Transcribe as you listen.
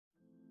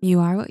You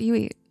are what you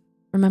eat.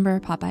 Remember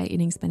Popeye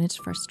eating spinach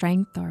for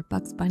strength or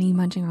Bugs Bunny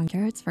munching on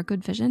carrots for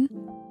good vision?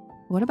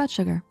 What about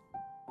sugar?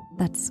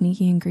 That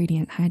sneaky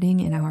ingredient hiding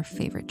in our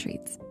favorite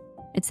treats.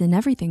 It's in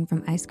everything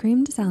from ice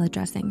cream to salad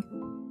dressing.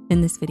 In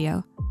this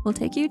video, we'll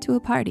take you to a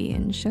party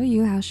and show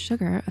you how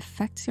sugar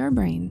affects your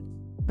brain.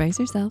 Brace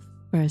yourself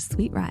for a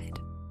sweet ride.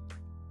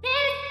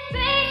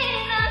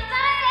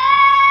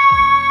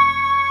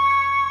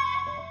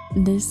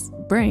 This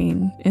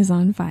brain is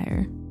on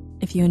fire.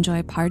 If you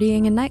enjoy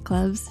partying in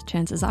nightclubs,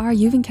 chances are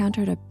you've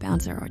encountered a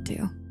bouncer or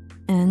two.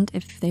 And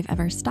if they've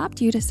ever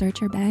stopped you to search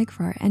your bag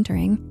for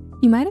entering,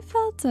 you might have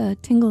felt a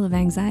tingle of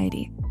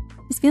anxiety.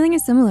 This feeling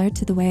is similar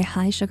to the way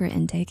high sugar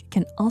intake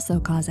can also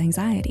cause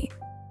anxiety.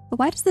 But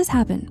why does this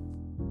happen?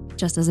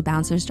 Just as a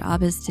bouncer's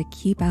job is to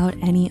keep out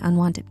any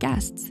unwanted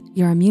guests,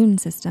 your immune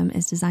system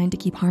is designed to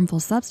keep harmful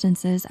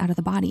substances out of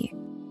the body.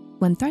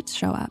 When threats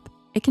show up,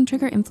 it can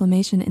trigger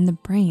inflammation in the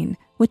brain,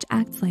 which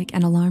acts like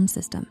an alarm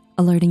system,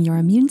 alerting your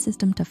immune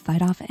system to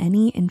fight off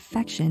any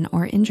infection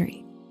or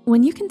injury.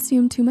 When you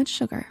consume too much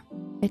sugar,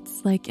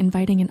 it's like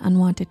inviting an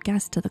unwanted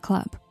guest to the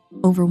club,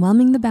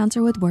 overwhelming the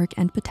bouncer with work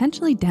and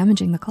potentially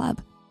damaging the club.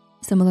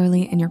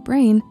 Similarly, in your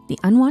brain, the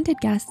unwanted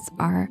guests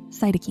are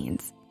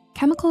cytokines,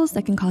 chemicals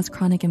that can cause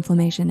chronic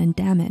inflammation and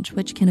damage,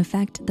 which can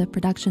affect the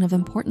production of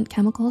important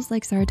chemicals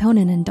like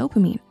serotonin and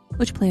dopamine,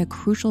 which play a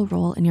crucial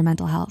role in your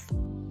mental health.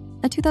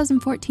 A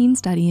 2014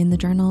 study in the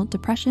journal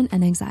Depression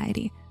and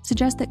Anxiety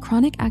suggests that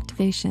chronic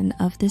activation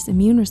of this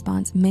immune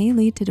response may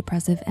lead to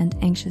depressive and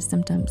anxious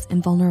symptoms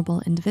in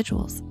vulnerable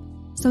individuals.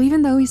 So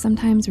even though we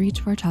sometimes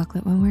reach for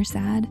chocolate when we're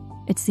sad,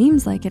 it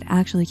seems like it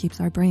actually keeps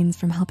our brains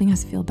from helping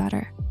us feel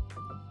better.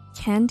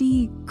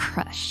 Candy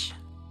Crush.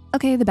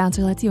 Okay, the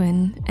bouncer lets you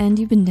in and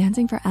you've been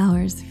dancing for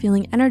hours,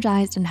 feeling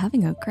energized and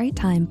having a great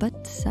time,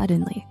 but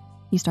suddenly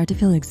you start to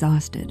feel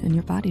exhausted and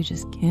your body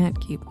just can't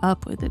keep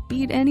up with the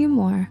beat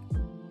anymore.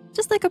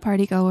 Just like a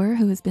partygoer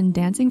who has been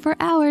dancing for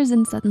hours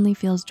and suddenly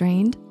feels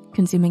drained,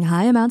 consuming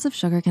high amounts of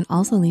sugar can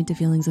also lead to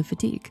feelings of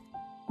fatigue.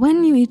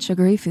 When you eat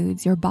sugary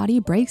foods, your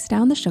body breaks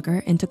down the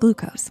sugar into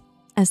glucose.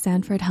 As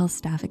Stanford Health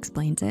staff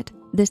explains it,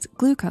 this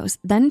glucose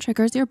then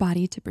triggers your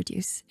body to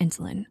produce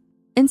insulin.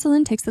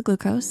 Insulin takes the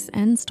glucose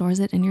and stores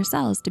it in your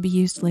cells to be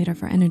used later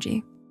for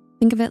energy.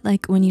 Think of it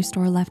like when you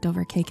store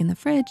leftover cake in the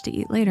fridge to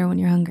eat later when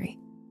you're hungry.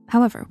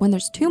 However, when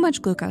there's too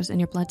much glucose in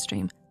your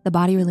bloodstream, the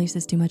body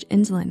releases too much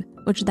insulin,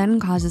 which then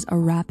causes a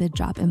rapid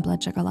drop in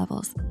blood sugar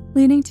levels,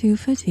 leading to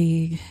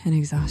fatigue and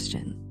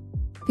exhaustion.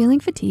 Feeling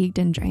fatigued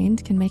and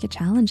drained can make it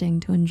challenging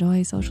to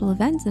enjoy social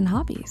events and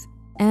hobbies,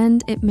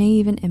 and it may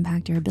even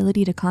impact your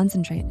ability to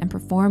concentrate and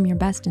perform your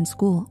best in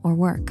school or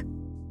work.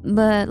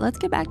 But let's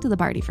get back to the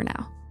party for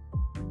now.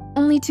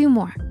 Only 2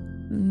 more,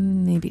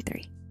 maybe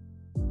 3.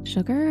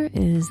 Sugar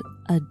is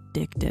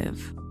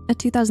addictive. A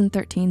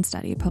 2013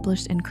 study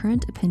published in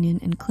Current Opinion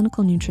in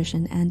Clinical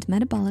Nutrition and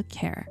Metabolic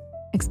Care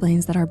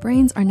explains that our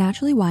brains are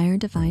naturally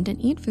wired to find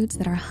and eat foods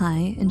that are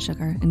high in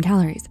sugar and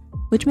calories,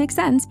 which makes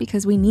sense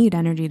because we need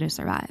energy to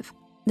survive.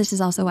 This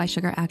is also why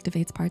sugar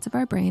activates parts of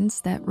our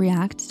brains that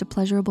react to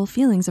pleasurable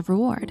feelings of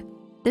reward.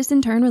 This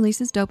in turn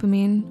releases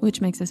dopamine,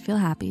 which makes us feel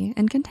happy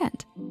and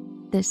content.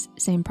 This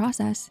same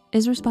process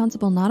is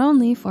responsible not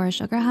only for a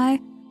sugar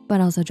high,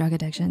 but also drug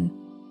addiction.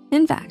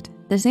 In fact,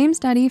 the same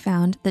study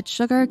found that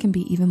sugar can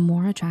be even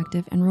more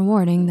attractive and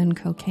rewarding than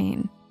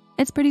cocaine.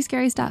 It's pretty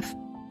scary stuff,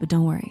 but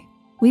don't worry.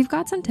 We've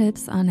got some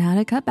tips on how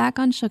to cut back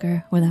on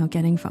sugar without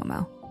getting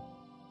FOMO.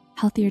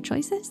 Healthier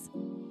choices?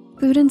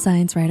 Food and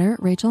science writer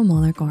Rachel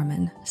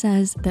Moeller-Gorman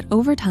says that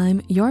over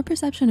time, your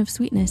perception of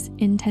sweetness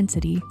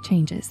intensity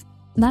changes.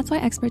 That's why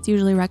experts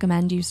usually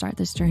recommend you start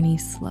this journey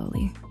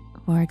slowly.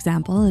 For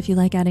example, if you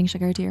like adding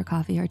sugar to your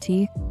coffee or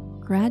tea,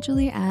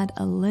 gradually add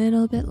a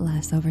little bit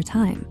less over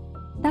time.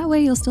 That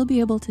way you'll still be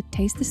able to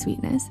taste the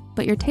sweetness,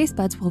 but your taste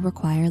buds will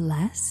require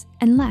less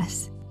and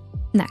less.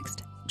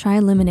 Next, try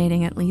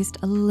eliminating at least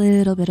a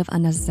little bit of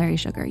unnecessary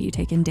sugar you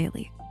take in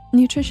daily.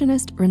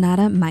 Nutritionist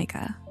Renata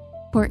Micah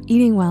for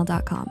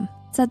eatingwell.com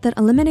said that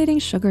eliminating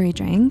sugary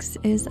drinks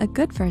is a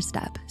good first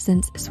step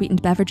since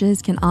sweetened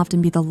beverages can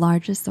often be the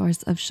largest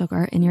source of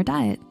sugar in your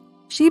diet.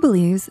 She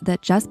believes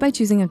that just by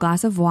choosing a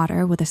glass of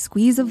water with a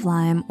squeeze of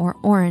lime or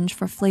orange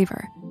for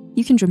flavor,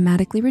 you can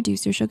dramatically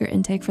reduce your sugar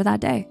intake for that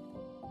day.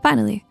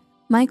 Finally,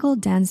 Michael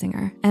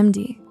Danzinger,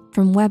 MD,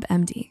 from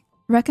WebMD,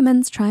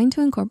 recommends trying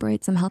to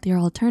incorporate some healthier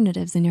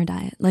alternatives in your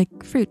diet,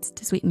 like fruits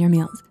to sweeten your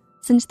meals,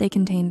 since they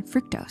contain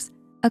fructose,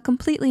 a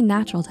completely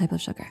natural type of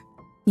sugar.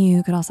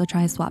 You could also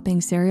try swapping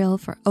cereal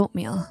for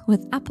oatmeal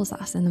with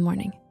applesauce in the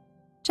morning.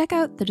 Check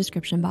out the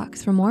description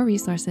box for more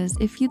resources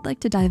if you'd like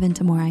to dive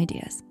into more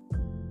ideas.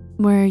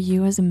 Were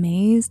you as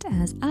amazed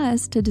as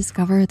us to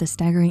discover the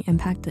staggering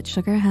impact that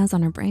sugar has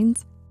on our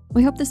brains?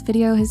 We hope this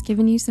video has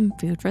given you some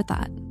food for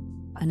thought.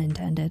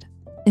 Unintended.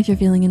 If you're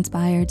feeling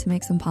inspired to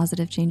make some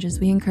positive changes,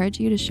 we encourage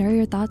you to share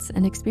your thoughts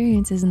and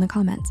experiences in the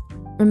comments.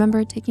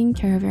 Remember, taking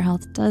care of your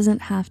health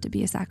doesn't have to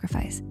be a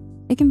sacrifice.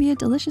 It can be a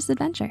delicious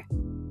adventure.